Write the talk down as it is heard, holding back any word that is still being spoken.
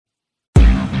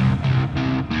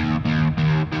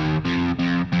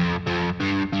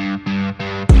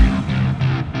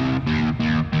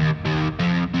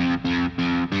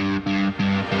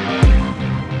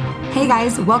Hey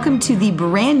guys, welcome to the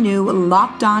brand new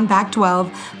Locked On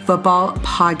Pac-12 football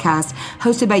podcast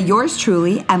hosted by yours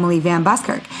truly, Emily Van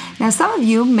Buskirk. Now, some of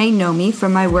you may know me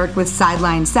from my work with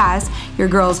Sideline Sass, your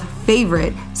girl's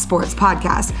favorite sports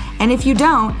podcast. And if you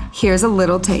don't, here's a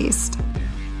little taste.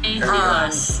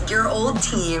 Your old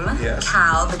team, Yes.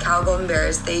 the Cal Golden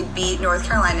Bears, they beat North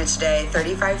Carolina today,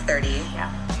 35-30.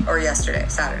 Yeah. Or yesterday,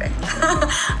 Saturday.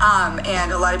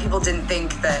 And a lot of people didn't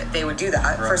think that they would do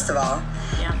that, Right. first of all.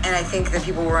 Yeah. And I think that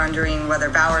people were wondering whether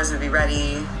Bowers would be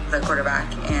ready, the quarterback.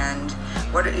 And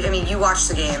you watched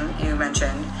the game, you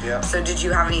mentioned. Yeah. So did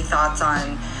you have any thoughts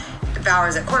on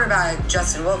Bowers at quarterback,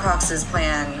 Justin Wilcox's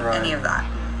plan, Right. any of that?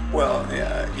 Well,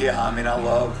 yeah. I mean, I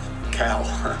love Cal.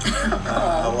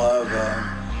 I love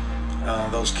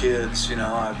those kids. You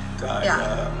know, I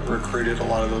recruited a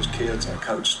lot of those kids. I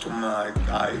coached them. I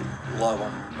love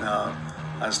them.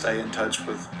 I stay in touch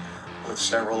with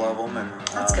several of them, and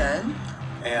That's good.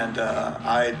 And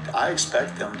I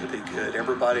expect them to be good.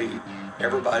 Everybody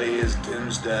is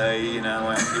doomsday, you know,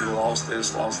 and you lost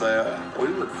this, lost that. We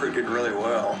recruited really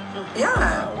well.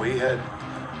 Yeah. We had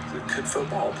good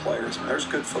football players. There's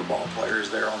good football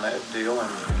players there on that deal, and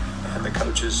the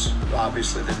coaches,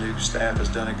 obviously the new staff has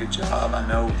done a good job. I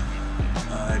know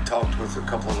I talked with a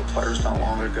couple of the players not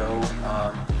long ago,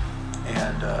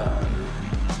 and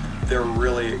they're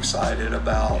really excited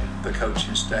about the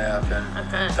coaching staff and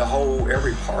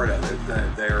every part of it.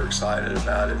 They're excited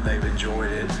about it, and they've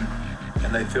enjoyed it,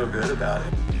 and they feel good about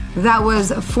it. That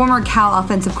was former Cal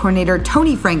offensive coordinator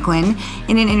Tony Franklin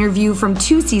in an interview from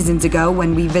 2 seasons ago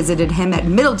when we visited him at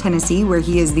Middle Tennessee, where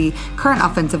he is the current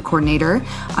offensive coordinator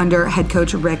under head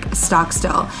coach Rick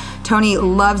Stockstill. Tony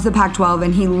loves the Pac-12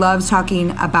 and he loves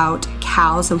talking about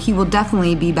Cal, so he will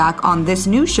definitely be back on this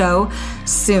new show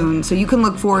soon. So you can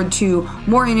look forward to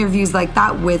more interviews like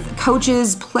that with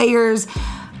coaches, players,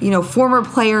 former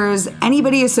players,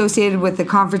 anybody associated with the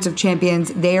Conference of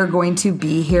Champions. They are going to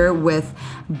be here with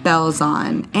bells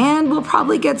on. And we'll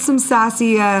probably get some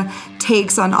sassy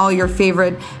takes on all your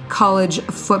favorite college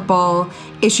football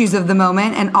issues of the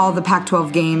moment and all the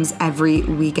Pac-12 games every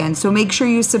weekend. So make sure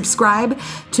you subscribe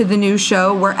to the new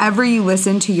show wherever you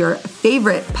listen to your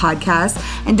favorite podcast.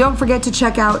 And don't forget to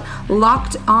check out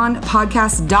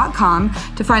lockedonpodcast.com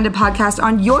to find a podcast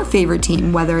on your favorite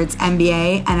team, whether it's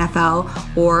NBA,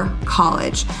 NFL, or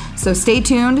college. So stay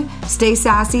tuned, stay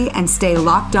sassy, and stay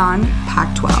locked on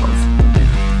Pac-12.